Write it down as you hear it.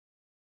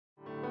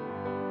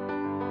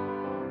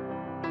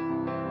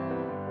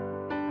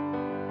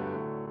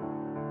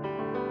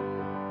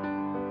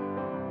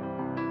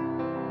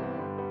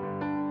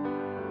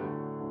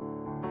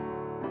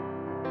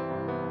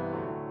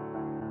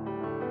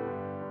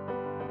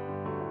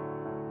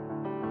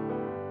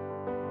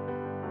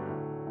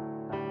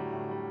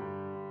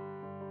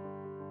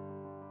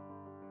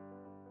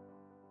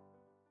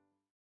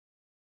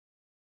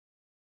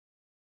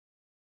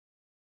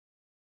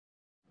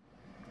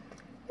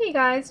Hey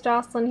guys,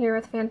 Jocelyn here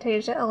with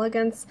Fantasia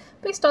Elegance.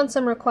 Based on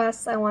some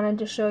requests, I wanted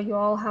to show you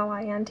all how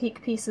I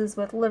antique pieces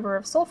with liver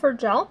of sulfur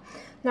gel.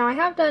 Now I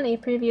have done a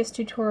previous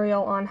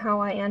tutorial on how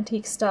I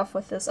antique stuff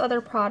with this other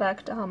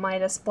product,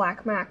 Midas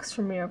Black Max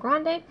from Rio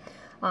Grande,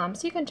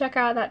 so you can check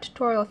out that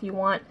tutorial if you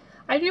want.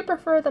 I do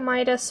prefer the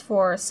Midas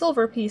for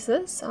silver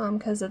pieces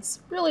because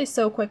it's really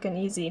so quick and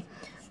easy,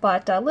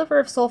 but liver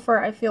of sulfur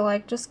I feel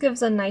like just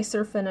gives a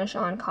nicer finish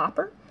on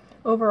copper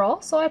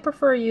overall, so I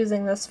prefer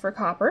using this for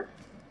copper.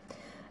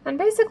 And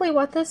basically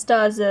what this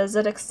does is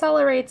it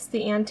accelerates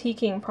the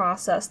antiquing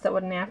process that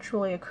would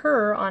naturally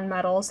occur on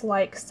metals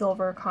like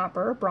silver,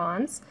 copper,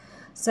 bronze.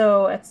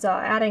 So it's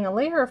adding a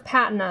layer of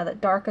patina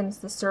that darkens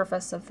the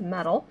surface of the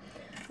metal.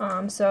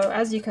 So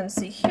as you can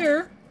see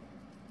here,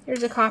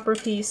 here's a copper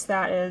piece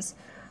that is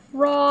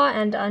raw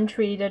and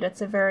untreated.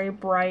 It's a very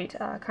bright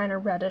kind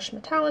of reddish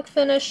metallic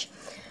finish.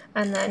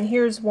 And then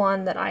here's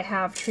one that I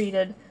have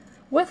treated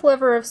with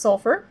liver of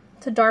sulfur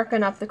to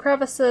darken up the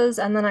crevices,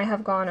 and then I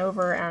have gone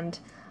over and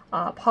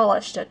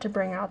polished it to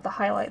bring out the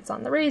highlights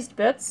on the raised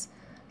bits.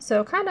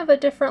 So kind of a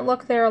different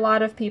look there. A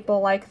lot of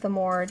people like the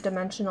more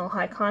dimensional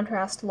high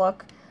contrast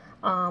look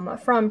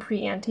from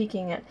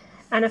pre-antiquing it.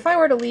 And if I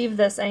were to leave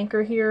this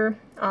anchor here,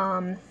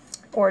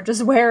 or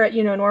just wear it,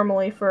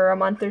 normally for a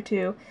month or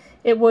two,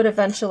 it would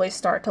eventually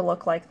start to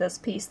look like this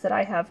piece that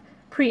I have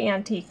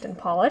pre-antiqued and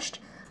polished.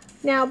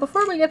 Now,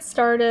 before we get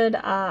started,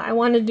 I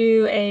want to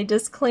do a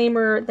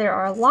disclaimer. There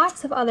are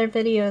lots of other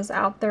videos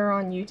out there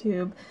on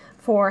YouTube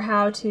for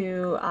how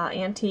to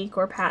antique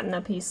or patina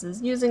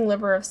pieces using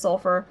liver of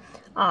sulfur.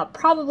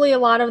 Probably a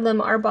lot of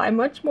them are by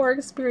much more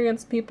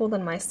experienced people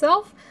than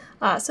myself.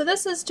 So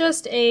this is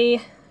just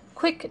a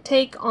quick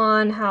take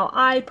on how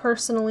I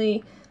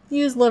personally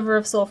use liver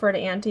of sulfur to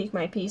antique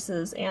my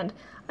pieces, and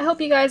I hope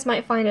you guys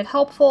might find it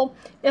helpful.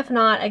 If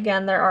not,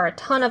 again, there are a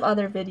ton of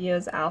other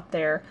videos out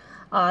there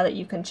that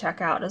you can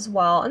check out as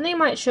well, and they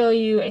might show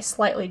you a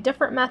slightly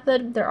different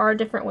method. There are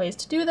different ways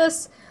to do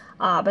this,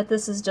 but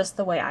this is just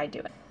the way I do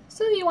it.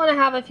 So you want to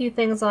have a few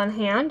things on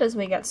hand as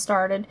we get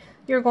started.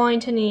 You're going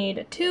to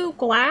need 2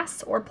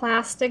 glass or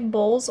plastic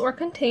bowls or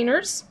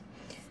containers.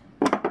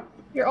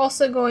 You're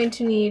also going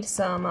to need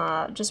some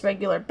just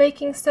regular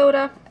baking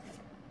soda.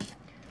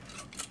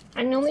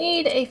 And you'll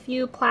need a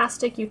few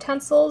plastic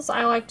utensils.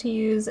 I like to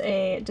use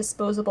a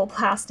disposable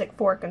plastic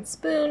fork and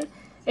spoon.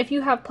 If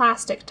you have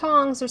plastic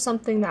tongs or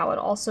something, that would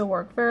also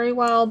work very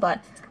well,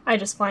 but I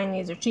just find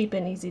these are cheap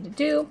and easy to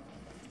do.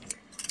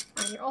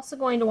 And you're also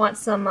going to want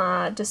some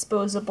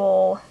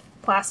disposable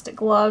plastic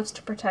gloves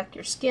to protect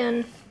your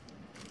skin,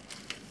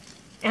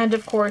 and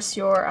of course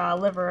your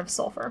liver of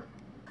sulfur.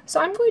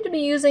 So I'm going to be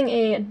using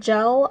a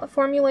gel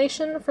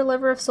formulation for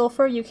liver of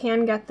sulfur. You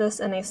can get this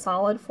in a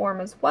solid form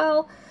as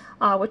well,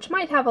 which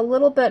might have a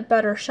little bit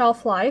better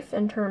shelf life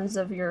in terms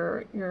of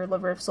your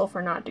liver of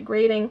sulfur not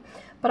degrading,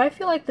 but I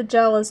feel like the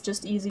gel is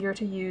just easier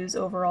to use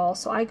overall,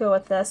 so I go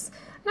with this.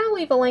 And I'll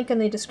leave a link in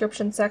the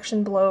description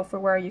section below for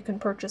where you can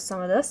purchase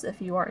some of this if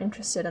you are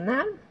interested in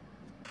that.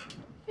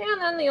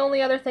 And then the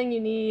only other thing you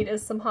need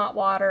is some hot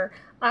water.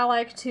 I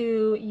like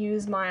to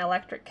use my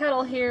electric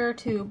kettle here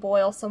to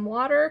boil some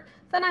water.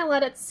 Then I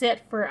let it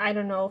sit for, I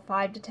don't know,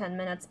 5 to 10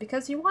 minutes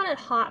because you want it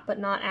hot but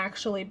not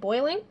actually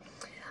boiling.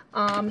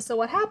 So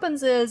what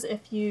happens is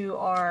if you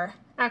are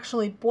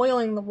actually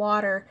boiling the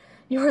water,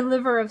 your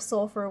liver of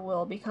sulfur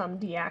will become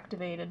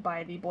deactivated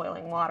by the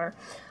boiling water.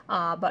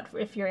 But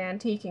if you're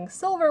antiquing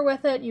silver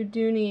with it, you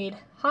do need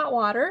hot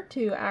water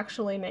to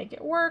actually make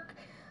it work.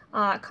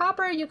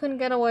 Copper you can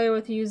get away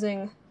with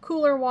using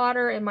cooler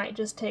water. It might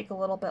just take a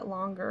little bit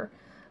longer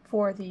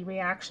for the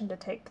reaction to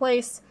take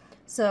place.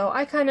 So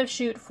I kind of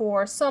shoot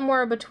for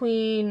somewhere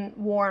between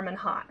warm and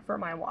hot for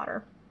my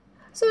water.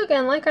 So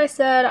again, like I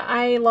said,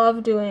 I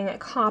love doing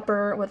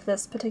copper with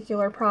this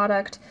particular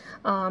product.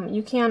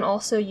 You can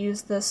also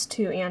use this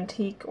to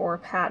antique or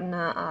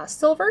patina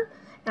silver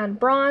and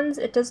bronze.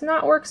 It does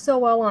not work so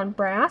well on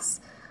brass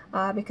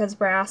because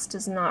brass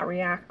does not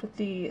react with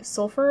the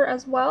sulfur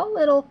as well.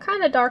 It'll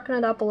kind of darken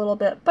it up a little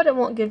bit, but it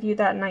won't give you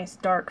that nice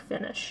dark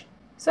finish.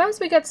 So as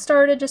we get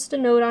started, just a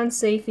note on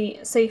safety.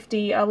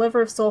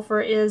 Liver of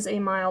sulfur is a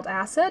mild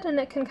acid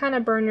and it can kind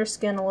of burn your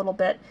skin a little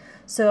bit.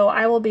 So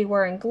I will be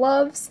wearing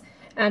gloves.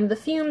 And the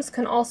fumes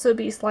can also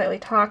be slightly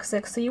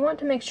toxic, so you want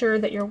to make sure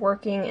that you're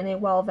working in a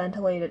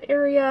well-ventilated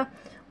area,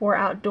 or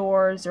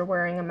outdoors, or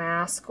wearing a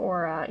mask,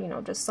 or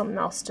just something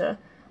else to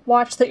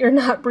watch that you're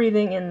not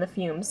breathing in the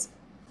fumes.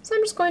 So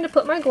I'm just going to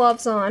put my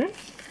gloves on,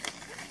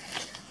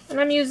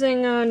 and I'm using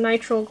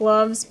nitrile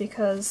gloves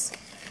because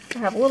I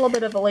have a little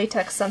bit of a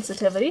latex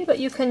sensitivity, but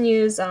you can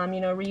use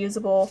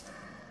reusable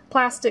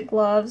plastic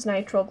gloves,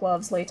 nitrile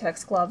gloves,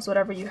 latex gloves,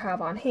 whatever you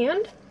have on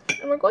hand.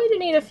 And we're going to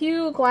need a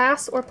few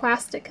glass or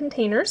plastic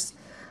containers.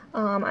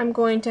 I'm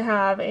going to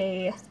have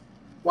a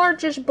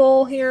largish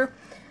bowl here,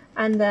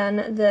 and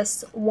then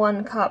this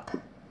 1 cup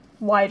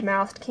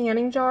wide-mouthed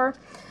canning jar.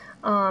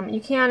 You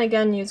can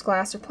again use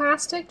glass or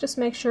plastic, just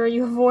make sure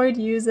you avoid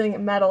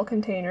using metal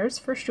containers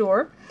for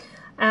sure.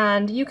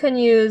 And you can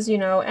use,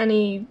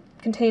 any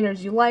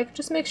containers you like,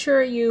 just make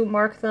sure you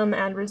mark them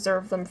and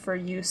reserve them for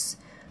use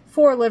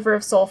for liver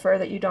of sulfur,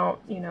 that you don't,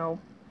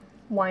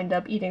 wind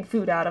up eating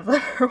food out of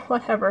them or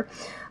whatever.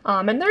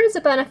 And there is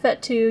a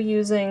benefit to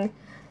using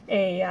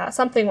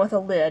something with a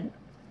lid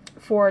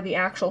for the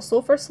actual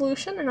sulfur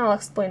solution, and I'll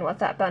explain what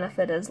that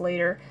benefit is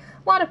later.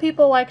 A lot of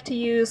people like to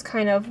use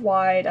kind of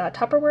wide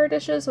Tupperware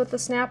dishes with the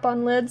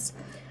snap-on lids.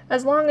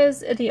 As long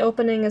as the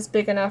opening is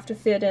big enough to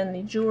fit in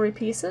the jewelry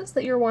pieces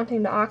that you're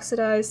wanting to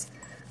oxidize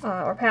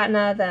or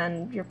patina,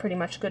 then you're pretty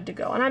much good to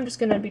go. And I'm just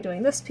going to be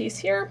doing this piece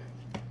here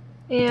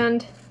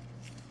and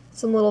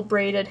some little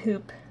braided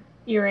hoop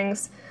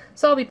earrings.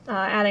 So I'll be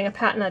adding a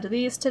patina to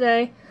these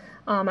today.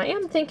 I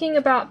am thinking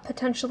about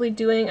potentially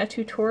doing a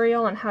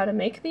tutorial on how to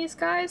make these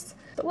guys,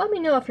 but let me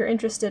know if you're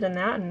interested in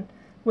that and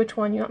which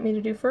one you want me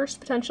to do first,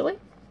 potentially.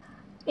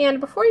 And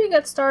before you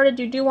get started,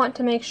 you do want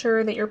to make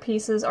sure that your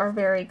pieces are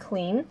very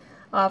clean.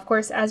 Of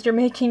course, as you're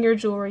making your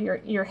jewelry,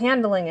 you're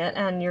handling it,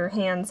 and your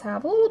hands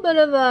have a little bit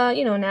of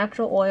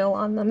natural oil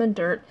on them and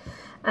dirt,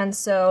 and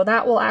so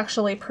that will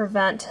actually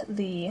prevent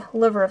the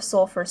liver of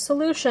sulfur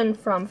solution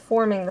from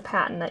forming the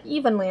patina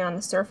evenly on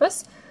the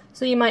surface.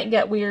 So you might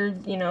get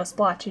weird,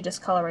 splotchy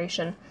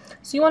discoloration.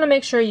 So you want to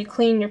make sure you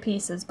clean your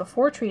pieces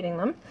before treating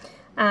them.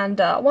 And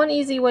one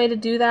easy way to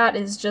do that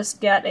is just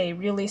get a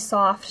really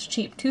soft,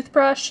 cheap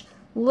toothbrush,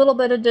 a little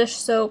bit of dish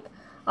soap,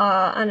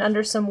 and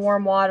under some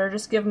warm water,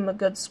 just give them a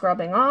good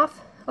scrubbing off.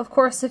 Of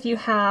course, if you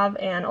have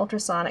an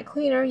ultrasonic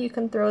cleaner, you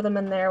can throw them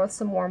in there with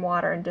some warm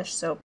water and dish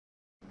soap.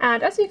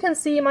 And as you can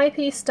see, my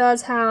piece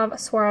does have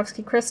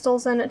Swarovski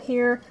crystals in it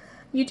here.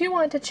 You do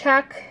want to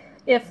check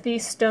if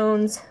these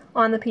stones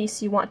on the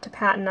piece you want to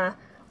patina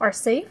are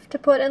safe to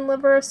put in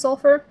liver of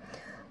sulfur.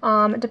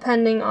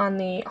 Depending on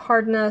the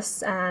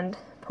hardness and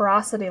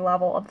porosity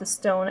level of the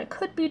stone, it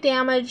could be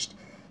damaged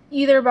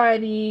either by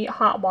the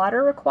hot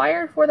water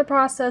required for the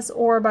process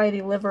or by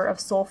the liver of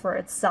sulfur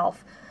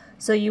itself.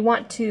 So you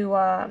want to,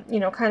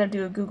 kind of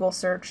do a Google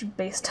search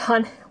based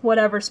on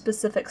whatever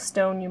specific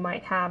stone you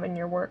might have in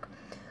your work.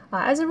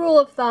 As a rule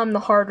of thumb,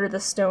 the harder the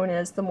stone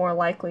is, the more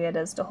likely it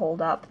is to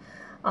hold up.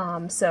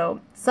 So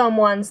some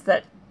ones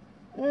that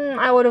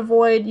I would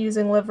avoid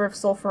using liver of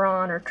sulfur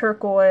on, or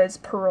turquoise,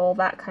 pearl,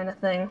 that kind of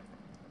thing.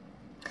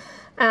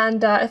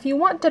 And if you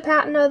want to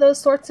patina those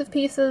sorts of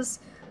pieces,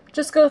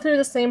 just go through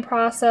the same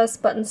process,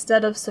 but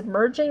instead of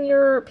submerging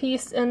your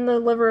piece in the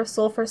liver of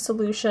sulfur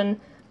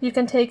solution, you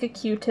can take a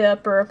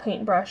Q-tip or a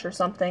paintbrush or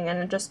something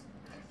and just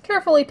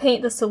carefully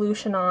paint the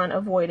solution on,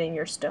 avoiding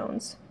your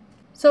stones.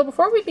 So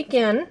before we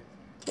begin,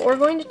 what we're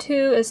going to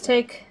do is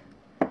take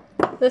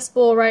this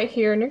bowl right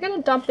here, and you're going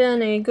to dump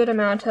in a good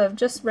amount of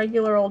just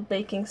regular old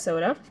baking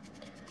soda.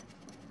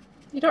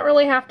 You don't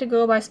really have to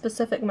go by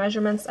specific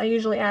measurements. I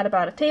usually add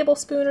about a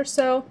tablespoon or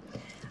so,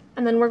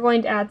 and then we're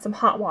going to add some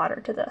hot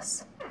water to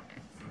this.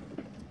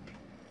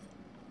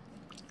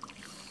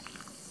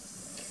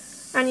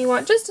 And you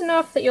want just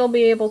enough that you'll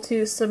be able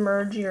to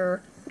submerge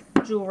your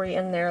jewelry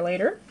in there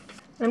later.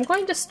 And I'm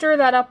going to stir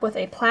that up with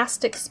a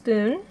plastic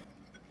spoon.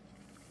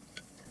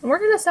 And we're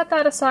going to set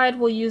that aside.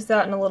 We'll use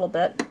that in a little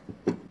bit.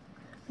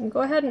 And go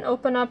ahead and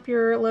open up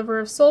your liver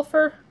of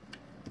sulfur.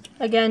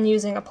 Again,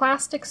 using a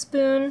plastic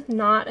spoon,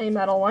 not a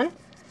metal one.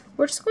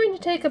 We're just going to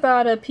take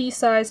about a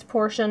pea-sized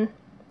portion.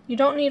 You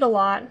don't need a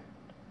lot.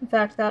 In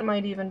fact, that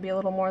might even be a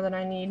little more than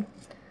I need.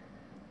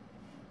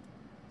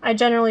 I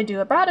generally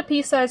do about a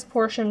pea-sized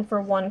portion for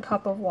 1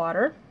 cup of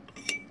water.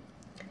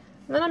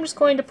 And then I'm just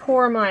going to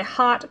pour my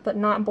hot but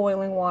not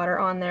boiling water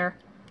on there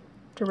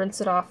to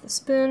rinse it off the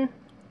spoon.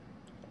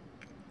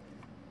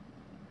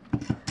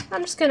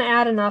 I'm just going to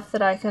add enough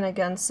that I can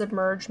again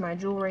submerge my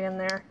jewelry in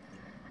there.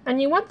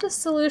 And you want the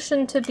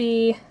solution to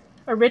be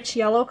a rich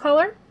yellow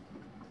color,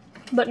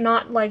 but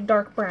not like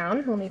dark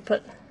brown. Let me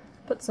put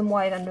some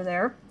white under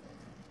there.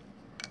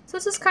 So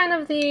this is kind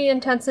of the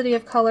intensity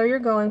of color you're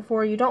going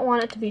for. You don't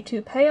want it to be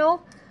too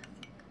pale,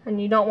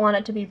 and you don't want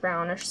it to be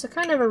brownish, so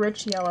kind of a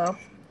rich yellow.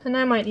 And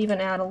I might even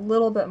add a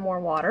little bit more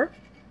water.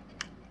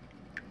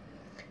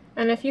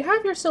 And if you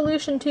have your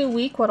solution too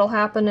weak, what'll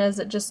happen is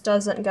it just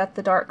doesn't get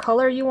the dark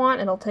color you want.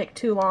 It'll take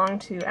too long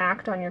to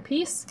act on your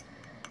piece.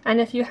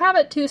 And if you have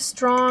it too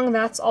strong,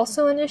 that's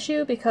also an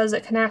issue, because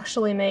it can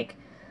actually make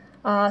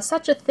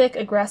such a thick,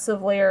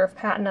 aggressive layer of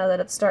patina that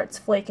it starts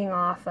flaking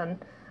off, and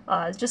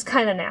it's just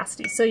kind of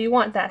nasty. So you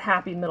want that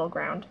happy middle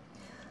ground.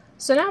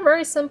 So now,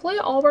 very simply,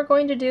 all we're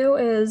going to do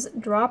is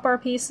drop our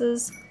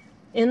pieces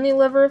in the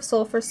liver of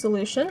sulfur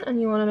solution,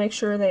 and you want to make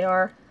sure they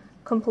are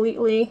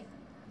completely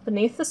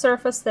beneath the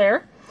surface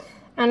there.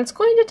 And it's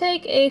going to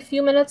take a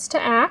few minutes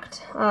to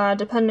act,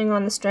 depending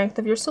on the strength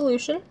of your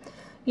solution.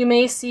 You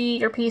may see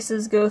your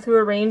pieces go through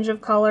a range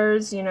of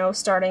colors,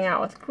 starting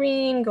out with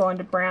green, going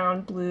to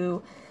brown,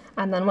 blue,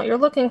 and then what you're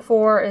looking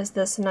for is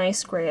this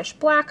nice grayish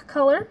black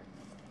color.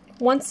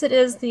 Once it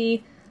is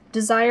the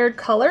desired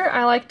color,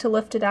 I like to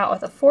lift it out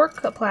with a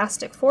fork, a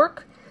plastic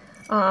fork.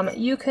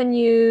 You can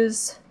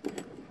use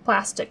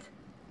plastic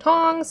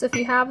tongs if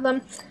you have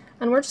them,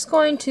 and we're just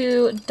going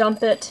to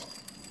dump it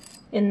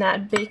in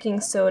that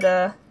baking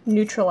soda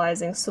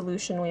neutralizing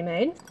solution we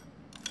made.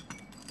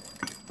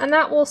 And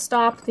that will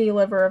stop the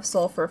liver of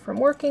sulfur from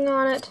working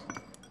on it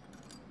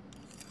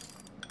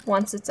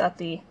once it's at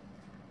the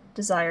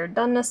desired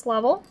doneness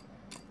level.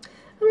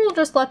 And we'll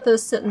just let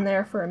those sit in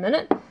there for a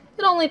minute.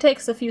 It only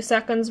takes a few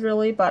seconds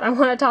really, but I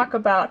want to talk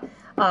about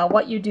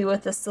what you do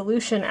with this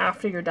solution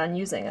after you're done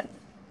using it.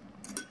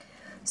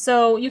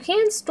 So you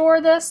can store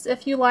this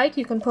if you like.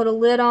 You can put a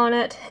lid on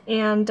it,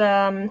 and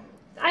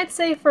I'd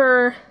say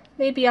for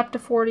maybe up to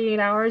 48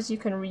 hours you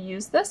can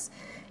reuse this.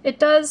 It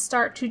does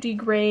start to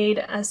degrade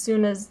as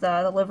soon as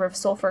the liver of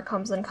sulfur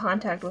comes in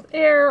contact with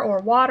air or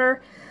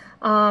water.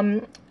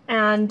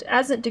 And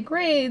as it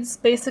degrades,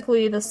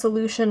 basically the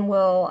solution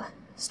will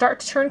start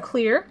to turn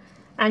clear,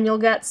 and you'll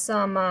get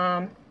some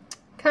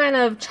kind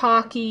of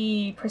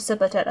chalky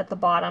precipitate at the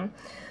bottom.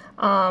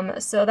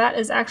 So that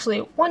is actually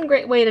one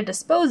great way to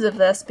dispose of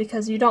this,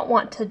 because you don't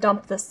want to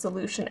dump this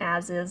solution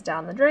as is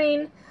down the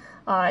drain.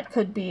 It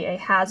could be a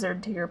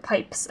hazard to your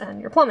pipes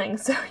and your plumbing,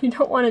 so you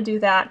don't want to do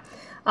that.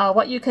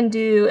 What you can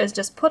do is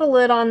just put a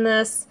lid on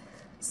this,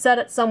 set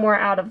it somewhere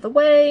out of the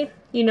way.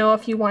 You know,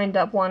 if you wind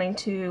up wanting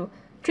to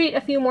treat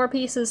a few more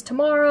pieces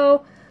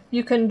tomorrow,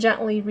 you can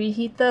gently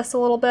reheat this a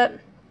little bit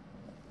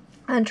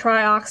and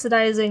try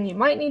oxidizing. You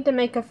might need to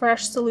make a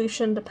fresh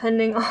solution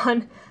depending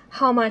on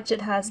how much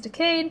it has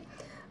decayed,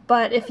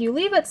 but if you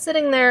leave it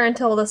sitting there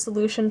until the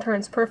solution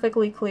turns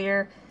perfectly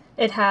clear,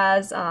 it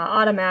has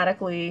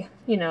automatically,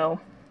 you know,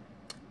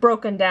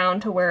 broken down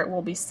to where it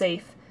will be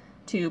safe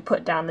to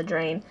put down the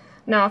drain.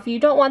 Now, if you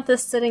don't want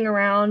this sitting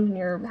around in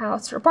your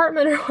house or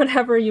apartment or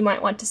whatever, you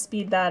might want to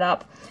speed that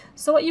up.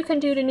 So what you can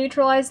do to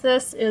neutralize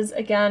this is,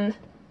 again,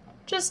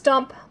 just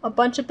dump a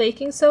bunch of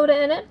baking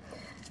soda in it.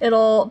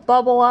 It'll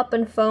bubble up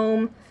and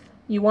foam.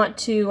 You want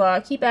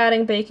to keep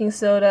adding baking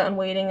soda and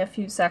waiting a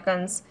few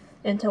seconds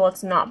until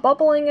it's not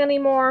bubbling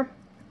anymore.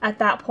 At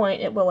that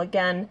point, it will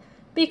again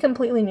be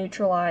completely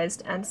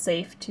neutralized and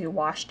safe to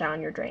wash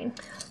down your drain.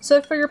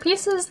 So for your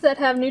pieces that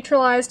have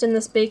neutralized in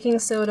this baking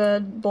soda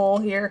bowl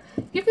here,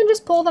 you can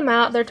just pull them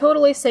out. They're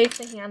totally safe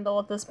to handle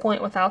at this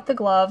point without the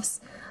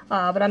gloves,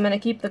 but I'm going to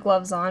keep the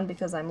gloves on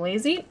because I'm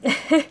lazy.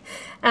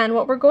 And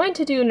what we're going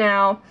to do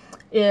now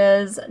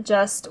is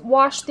just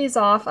wash these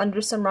off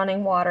under some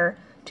running water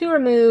to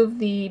remove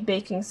the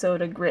baking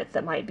soda grit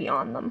that might be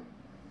on them.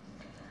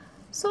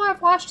 So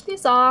I've washed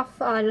these off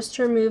just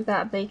to remove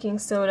that baking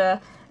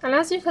soda. And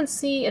as you can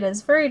see, it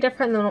is very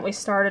different than what we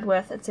started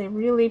with. It's a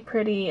really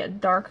pretty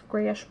dark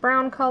grayish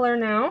brown color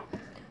now.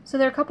 So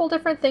there are a couple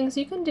different things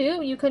you can do.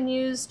 You can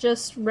use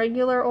just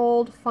regular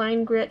old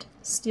fine grit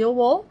steel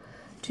wool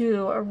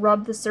to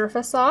rub the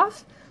surface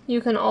off.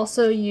 You can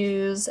also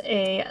use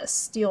a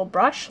steel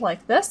brush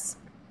like this.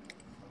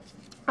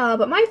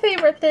 But my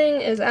favorite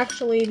thing is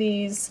actually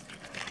these,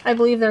 I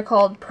believe they're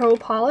called Pro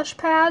Polish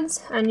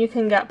pads, and you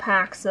can get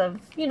packs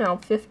of,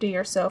 50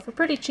 or so for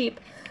pretty cheap.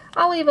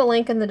 I'll leave a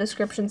link in the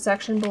description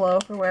section below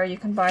for where you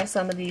can buy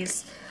some of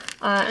these.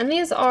 And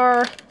these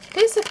are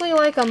basically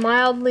like a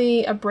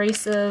mildly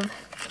abrasive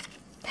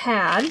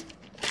pad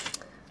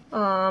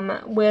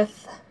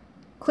with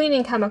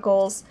cleaning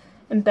chemicals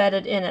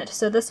embedded in it.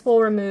 So this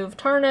will remove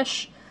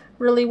tarnish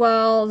really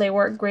well. They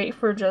work great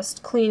for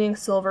just cleaning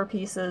silver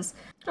pieces.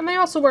 And they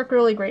also work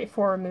really great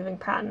for removing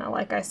patina,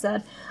 like I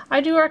said.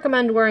 I do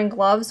recommend wearing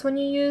gloves when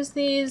you use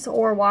these,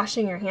 or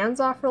washing your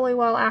hands off really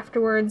well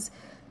afterwards,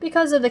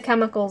 because of the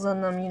chemicals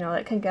in them,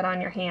 that can get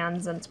on your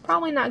hands, and it's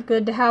probably not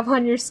good to have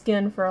on your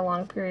skin for a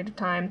long period of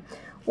time,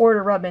 or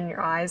to rub in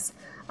your eyes.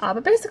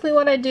 But basically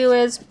what I do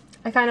is,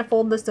 I kind of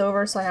fold this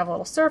over so I have a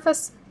little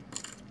surface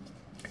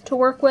to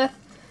work with,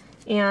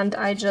 and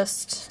I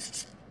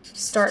just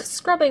start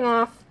scrubbing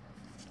off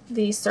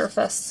the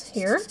surface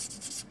here.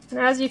 And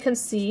as you can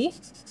see,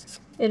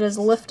 it is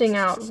lifting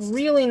out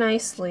really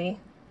nicely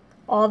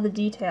all the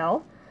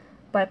detail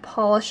by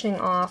polishing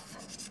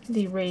off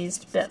the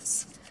raised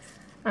bits.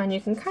 And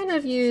you can kind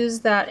of use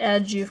that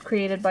edge you've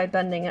created by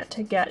bending it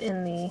to get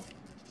in the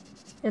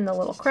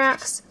little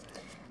cracks.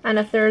 And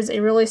if there's a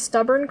really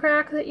stubborn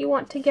crack that you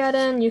want to get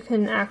in, you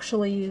can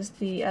actually use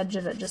the edge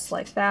of it just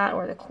like that,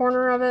 or the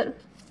corner of it.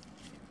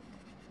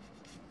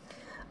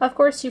 Of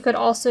course, you could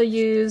also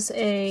use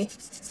a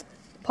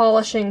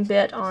polishing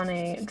bit on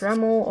a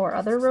Dremel or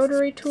other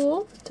rotary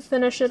tool to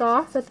finish it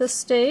off at this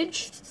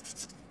stage.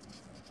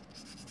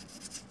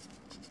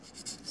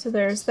 So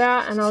there's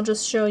that, and I'll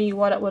just show you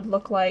what it would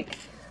look like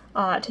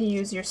to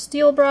use your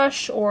steel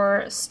brush,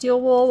 or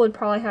steel wool would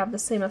probably have the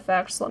same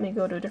effect. So let me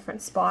go to a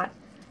different spot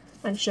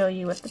and show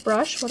you with the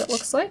brush what it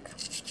looks like.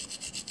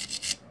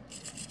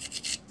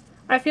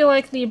 I feel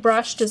like the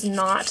brush does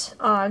not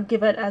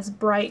give it as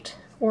bright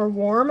or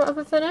warm of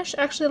a finish.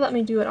 Actually, let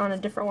me do it on a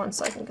different one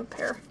so I can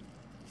compare.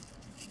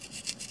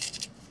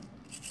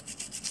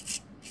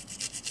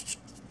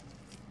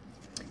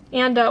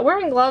 And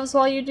wearing gloves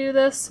while you do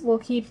this will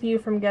keep you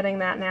from getting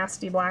that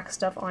nasty black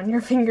stuff on your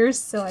fingers,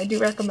 so I do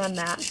recommend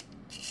that.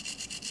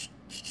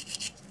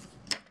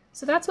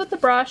 So that's with the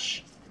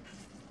brush,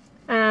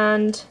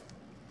 and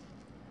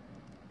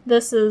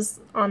This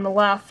is on the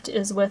left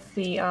is with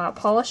the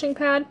polishing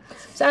pad.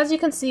 So as you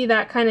can see,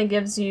 that kind of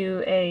gives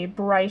you a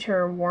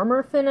brighter,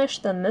 warmer finish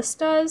than this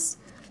does.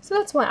 So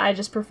that's why I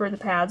just prefer the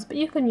pads, but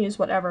you can use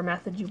whatever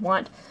method you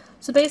want.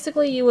 So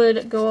basically you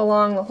would go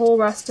along the whole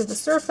rest of the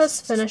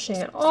surface, finishing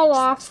it all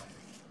off.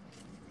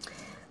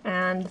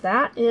 And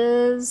that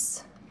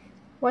is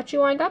what you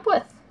wind up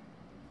with.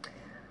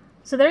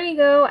 So there you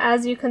go.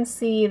 As you can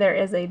see, there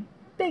is a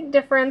big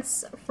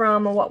difference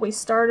from what we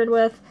started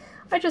with.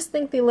 I just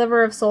think the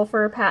liver of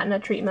sulfur patina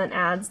treatment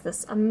adds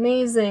this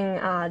amazing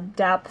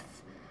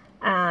depth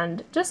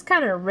and just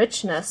kind of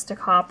richness to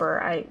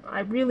copper. I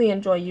really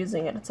enjoy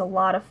using it. It's a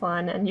lot of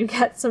fun, and you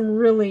get some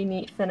really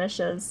neat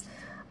finishes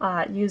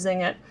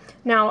using it.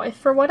 Now, if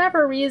for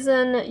whatever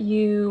reason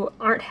you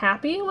aren't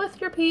happy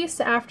with your piece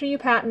after you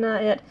patina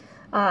it,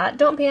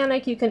 don't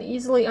panic, you can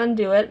easily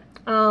undo it.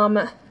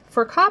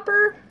 For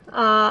copper,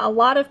 a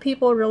lot of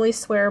people really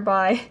swear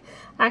by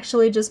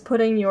actually just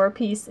putting your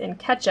piece in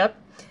ketchup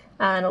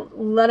and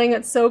letting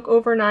it soak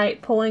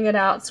overnight, pulling it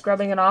out,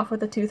 scrubbing it off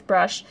with a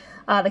toothbrush.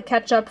 The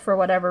ketchup, for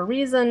whatever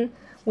reason,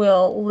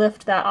 will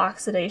lift that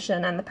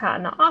oxidation and the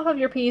patina off of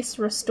your piece,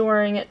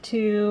 restoring it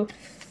to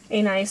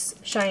a nice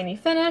shiny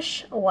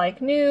finish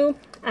like new,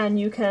 and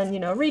you can,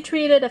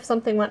 retreat it if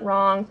something went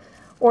wrong,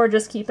 or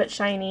just keep it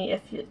shiny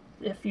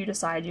if you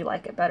decide you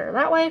like it better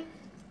that way.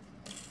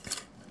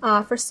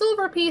 For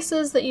silver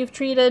pieces that you've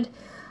treated,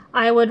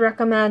 I would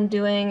recommend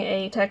doing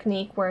a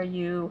technique where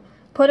you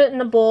put it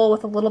in a bowl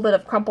with a little bit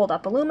of crumpled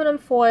up aluminum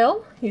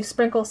foil, you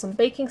sprinkle some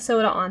baking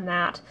soda on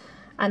that,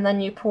 and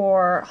then you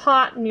pour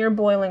hot, near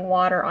boiling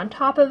water on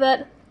top of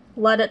it,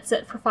 let it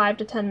sit for 5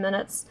 to 10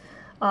 minutes,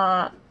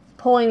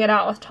 pulling it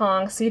out with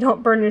tongs so you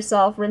don't burn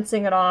yourself,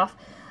 rinsing it off.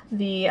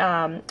 The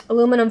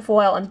aluminum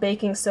foil and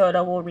baking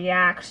soda will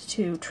react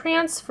to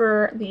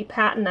transfer the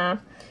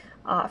patina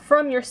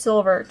from your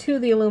silver to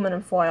the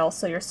aluminum foil,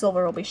 so your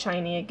silver will be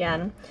shiny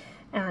again.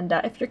 And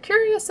if you're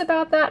curious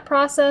about that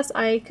process,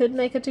 I could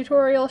make a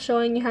tutorial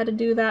showing you how to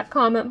do that.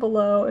 Comment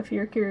below if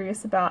you're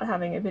curious about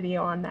having a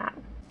video on that.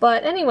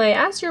 But anyway,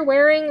 as you're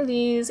wearing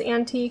these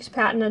antiqued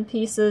patinaed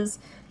pieces,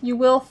 you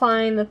will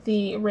find that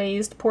the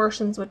raised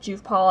portions which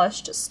you've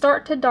polished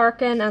start to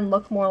darken and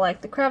look more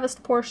like the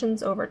creviced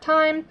portions over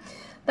time.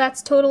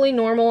 That's totally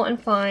normal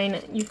and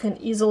fine. You can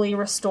easily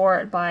restore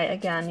it by,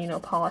 again,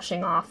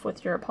 polishing off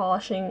with your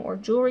polishing or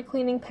jewelry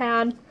cleaning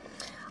pad.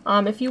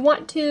 If you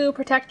want to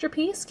protect your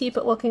piece, keep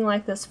it looking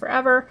like this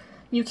forever,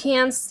 you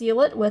can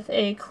seal it with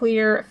a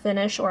clear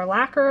finish or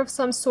lacquer of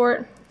some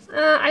sort.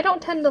 I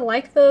don't tend to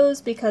like those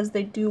because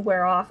they do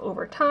wear off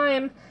over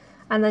time,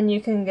 and then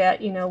you can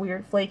get,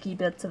 weird flaky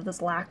bits of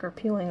this lacquer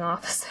peeling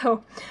off.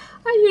 So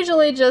I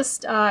usually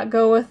just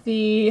go with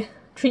the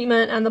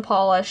treatment and the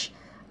polish,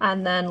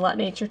 and then let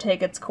nature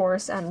take its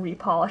course and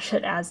repolish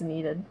it as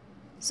needed.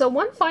 So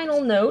one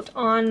final note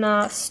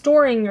on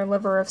storing your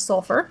liver of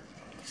sulfur.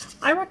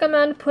 I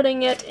recommend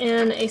putting it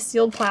in a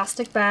sealed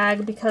plastic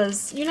bag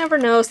because you never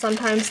know,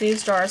 sometimes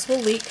these jars will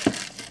leak.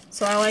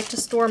 So I like to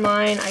store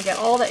mine. I get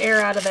all the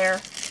air out of there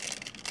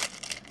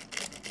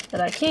that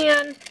I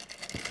can,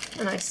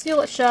 and I seal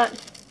it shut,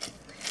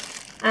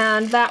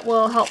 and that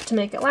will help to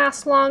make it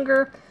last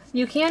longer.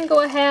 You can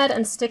go ahead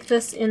and stick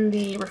this in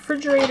the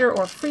refrigerator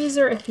or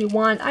freezer if you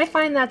want. I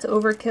find that's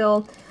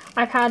overkill.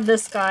 I've had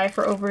this guy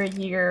for over a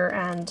year,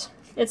 and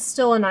it's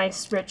still a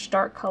nice, rich,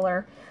 dark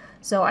color.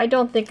 So I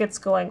don't think it's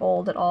going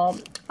old at all.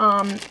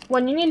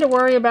 When you need to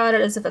worry about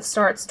it is if it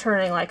starts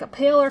turning like a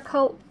paler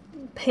color,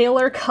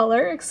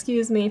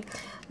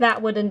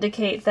 that would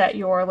indicate that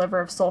your liver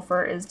of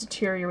sulfur is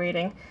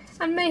deteriorating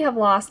and may have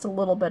lost a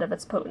little bit of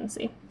its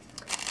potency.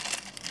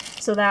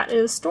 So that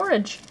is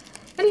storage.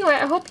 Anyway,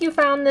 I hope you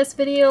found this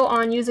video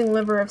on using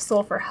liver of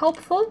sulfur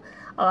helpful.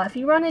 If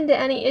you run into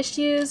any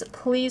issues,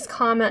 please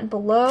comment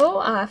below.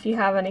 If you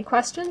have any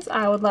questions,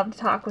 I would love to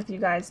talk with you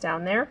guys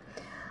down there.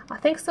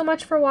 Thanks so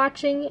much for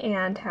watching,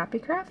 and happy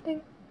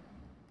crafting!